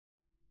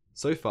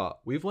So far,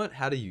 we've learnt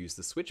how to use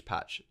the switch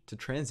patch to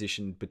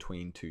transition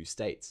between two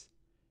states.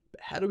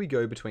 But how do we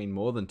go between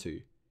more than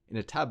two, in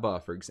a tab bar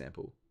for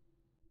example?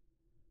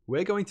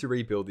 We're going to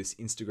rebuild this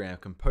Instagram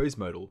compose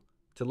modal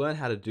to learn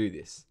how to do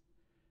this,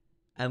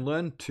 and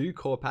learn two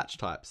core patch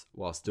types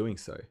whilst doing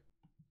so.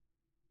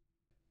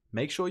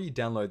 Make sure you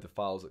download the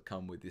files that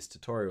come with this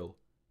tutorial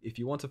if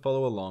you want to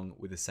follow along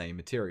with the same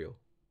material.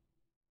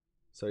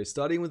 So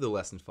starting with the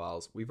lesson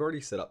files, we've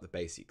already set up the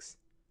basics.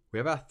 We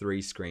have our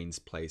three screens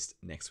placed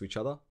next to each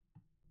other.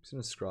 I'm just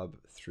going to scrub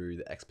through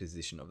the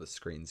exposition of the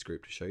screens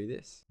group to show you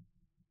this.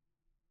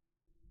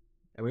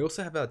 And we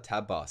also have our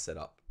tab bar set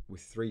up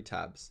with three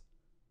tabs,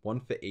 one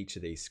for each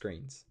of these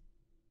screens.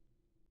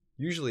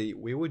 Usually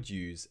we would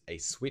use a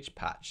switch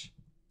patch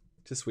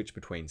to switch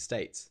between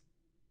states,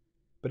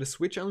 but a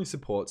switch only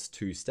supports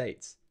two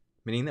states,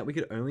 meaning that we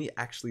could only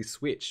actually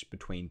switch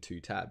between two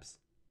tabs.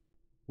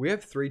 We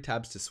have three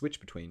tabs to switch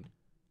between,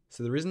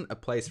 so there isn't a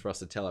place for us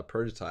to tell our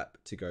prototype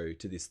to go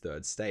to this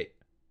third state.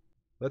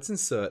 Let's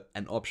insert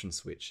an option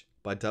switch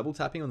by double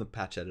tapping on the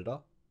patch editor,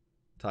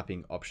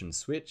 typing option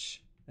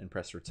switch and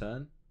press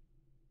return.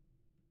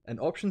 An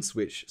option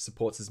switch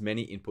supports as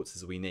many inputs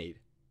as we need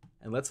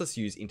and lets us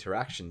use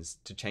interactions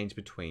to change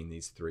between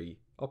these three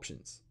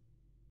options.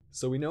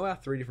 So we know our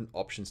three different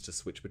options to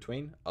switch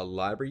between are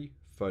library,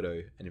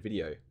 photo, and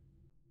video.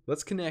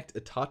 Let's connect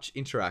a touch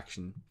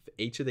interaction for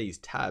each of these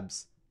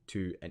tabs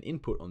to an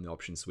input on the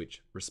option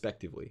switch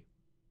respectively.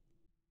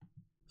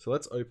 So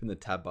let's open the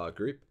tab bar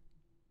group,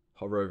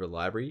 hover over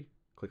library,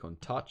 click on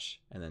touch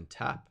and then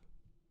tap.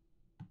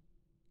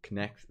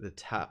 Connect the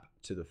tap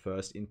to the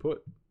first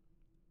input,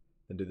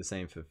 then do the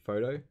same for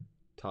photo,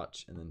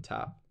 touch and then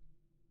tap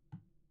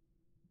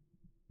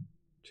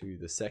to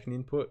the second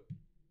input,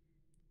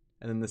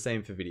 and then the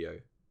same for video,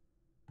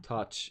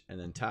 touch and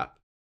then tap,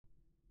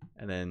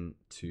 and then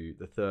to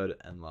the third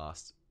and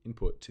last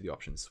input to the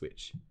option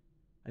switch.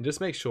 And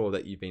just make sure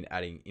that you've been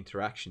adding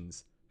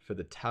interactions for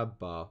the tab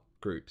bar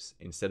groups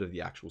instead of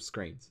the actual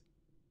screens.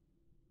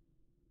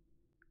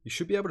 You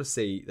should be able to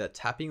see that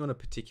tapping on a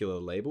particular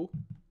label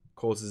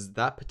causes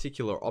that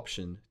particular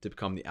option to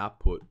become the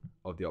output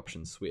of the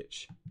option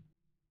switch.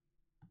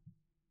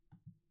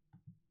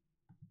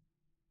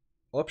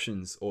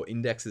 Options, or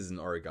indexes in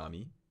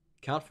Origami,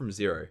 count from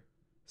 0.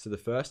 So the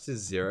first is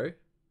 0,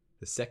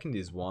 the second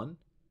is 1,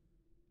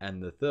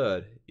 and the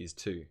third is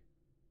 2.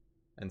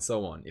 And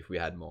so on if we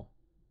had more.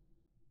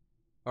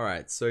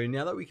 Alright, so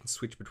now that we can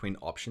switch between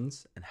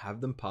options and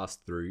have them pass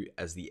through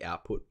as the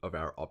output of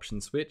our option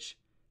switch,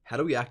 how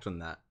do we act on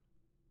that?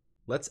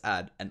 Let's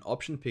add an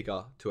option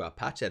picker to our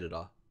patch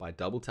editor by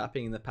double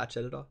tapping in the patch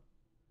editor,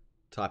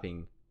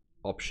 typing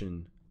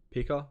option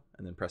picker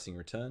and then pressing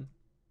return,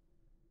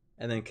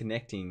 and then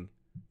connecting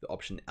the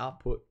option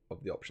output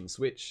of the option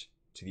switch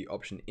to the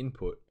option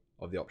input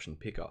of the option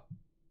picker.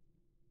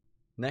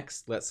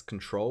 Next, let's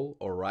control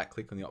or right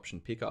click on the option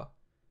picker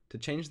to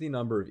change the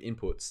number of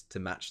inputs to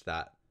match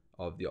that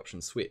of the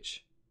option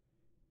switch.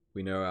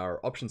 We know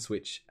our option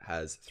switch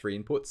has 3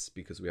 inputs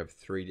because we have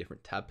 3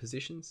 different tab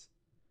positions.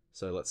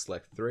 So let's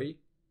select 3.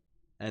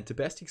 And to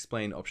best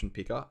explain option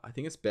picker, I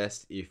think it's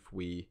best if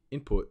we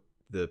input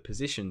the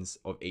positions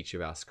of each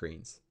of our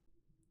screens.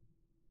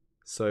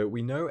 So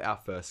we know our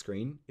first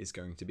screen is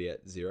going to be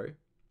at 0.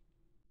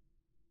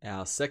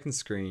 Our second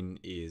screen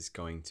is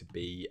going to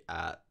be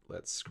at,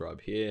 let's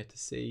scrub here to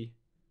see,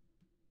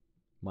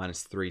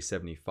 minus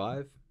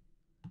 375.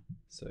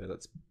 So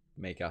let's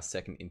make our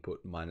second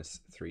input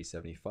minus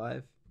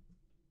 375.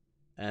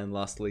 And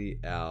lastly,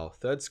 our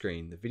third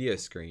screen, the video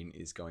screen,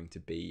 is going to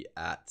be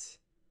at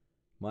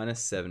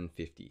minus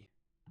 750.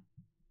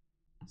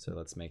 So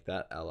let's make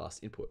that our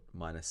last input,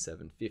 minus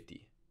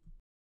 750.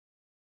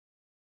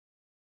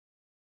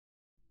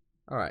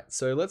 Alright,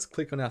 so let's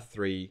click on our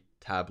 3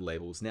 tab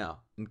labels now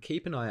and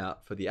keep an eye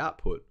out for the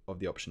output of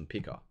the option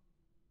picker.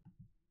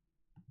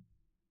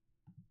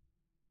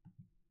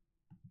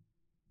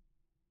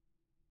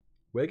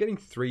 We're getting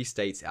 3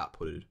 states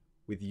outputted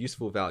with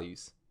useful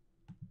values.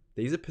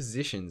 These are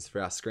positions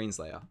for our screens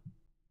layer.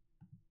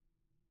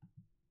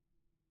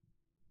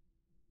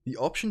 The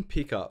option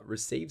picker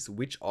receives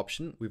which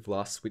option we've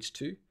last switched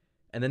to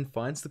and then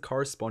finds the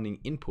corresponding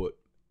input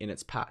in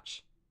its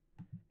patch,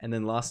 and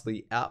then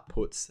lastly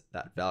outputs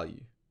that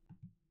value.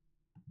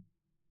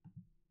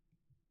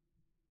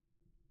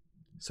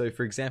 So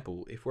for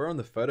example, if we're on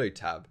the photo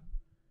tab,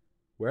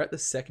 we're at the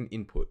second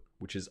input,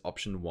 which is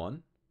option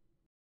 1,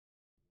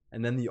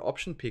 and then the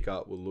option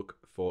picker will look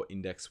for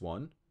index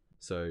 1.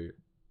 So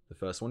the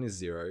first one is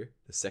 0,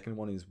 the second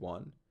one is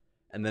 1,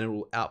 and then it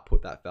will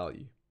output that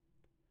value.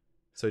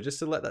 So just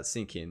to let that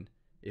sink in,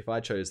 if I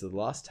chose the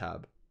last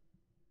tab,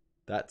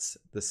 that's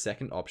the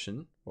second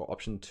option, or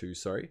option 2,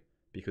 sorry,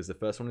 because the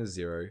first one is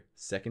 0,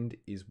 second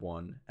is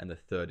 1, and the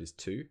third is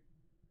 2.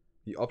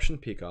 The option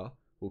picker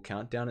will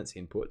count down its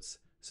inputs,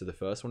 so the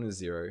first one is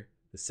 0,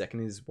 the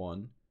second is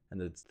 1, and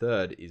the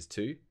third is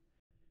 2,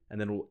 and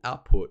then it will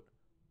output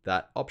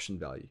that option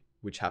value,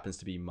 which happens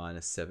to be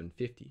minus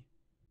 750.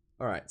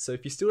 Alright, so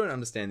if you still don't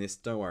understand this,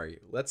 don't worry.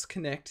 Let's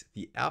connect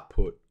the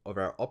output of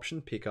our option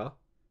picker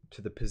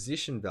to the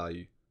position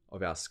value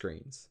of our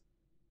screens.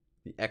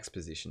 The X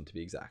position to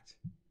be exact.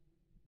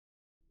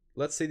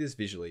 Let's see this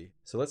visually.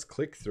 So let's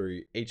click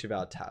through each of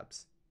our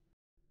tabs.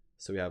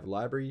 So we have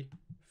library,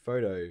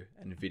 photo,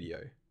 and video.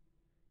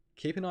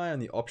 Keep an eye on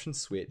the option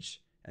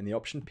switch and the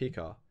option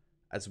picker,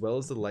 as well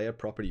as the layer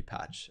property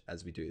patch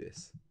as we do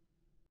this.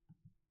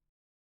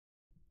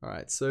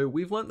 Alright, so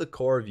we've learnt the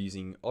core of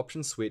using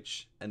option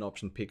switch and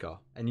option picker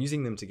and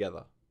using them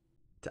together.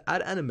 To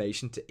add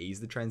animation to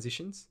ease the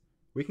transitions,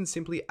 we can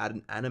simply add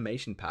an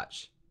animation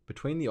patch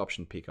between the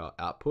option picker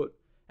output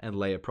and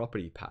layer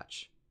property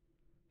patch.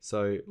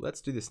 So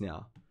let's do this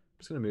now. I'm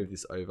just going to move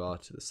this over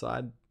to the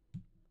side,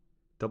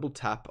 double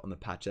tap on the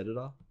patch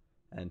editor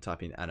and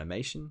type in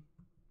animation.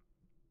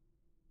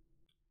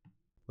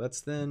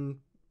 Let's then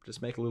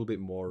just make a little bit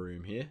more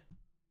room here.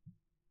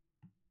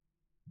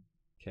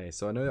 Okay,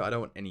 so I know I don't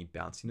want any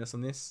bounciness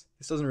on this.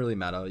 This doesn't really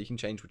matter. You can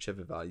change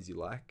whichever values you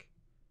like.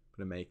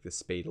 I'm going to make the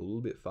speed a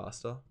little bit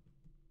faster.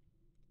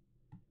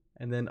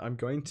 And then I'm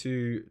going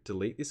to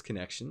delete this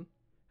connection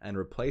and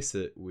replace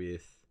it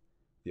with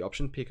the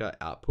option picker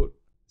output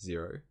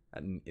 0,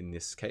 and in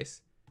this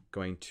case,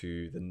 going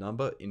to the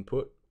number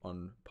input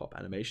on pop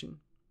animation,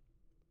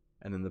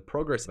 and then the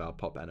progress of our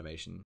pop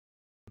animation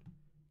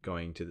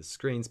going to the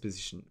screen's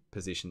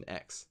position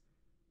X,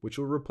 which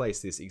will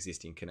replace this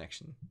existing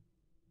connection.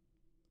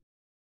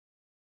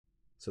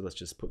 So let's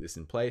just put this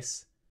in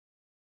place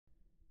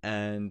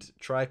and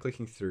try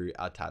clicking through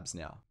our tabs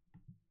now.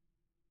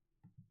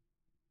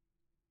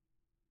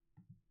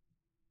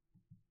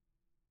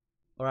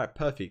 Alright,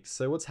 perfect.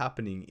 So what's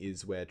happening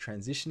is we're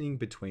transitioning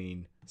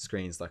between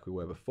screens like we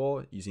were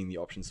before using the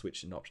option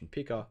switch and option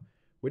picker.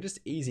 We're just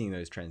easing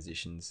those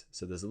transitions,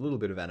 so there's a little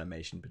bit of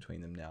animation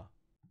between them now.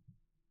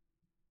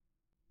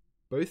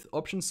 Both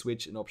option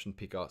switch and option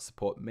picker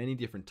support many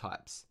different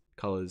types: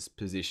 colors,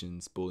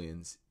 positions,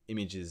 booleans,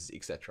 images,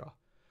 etc.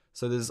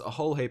 So there's a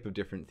whole heap of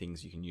different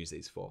things you can use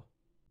these for.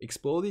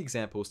 Explore the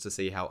examples to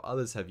see how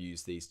others have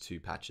used these two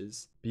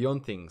patches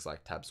beyond things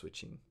like tab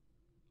switching.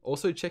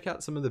 Also check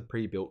out some of the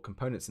pre-built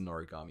components in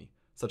Origami,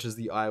 such as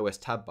the iOS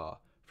tab bar,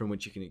 from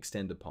which you can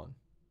extend upon.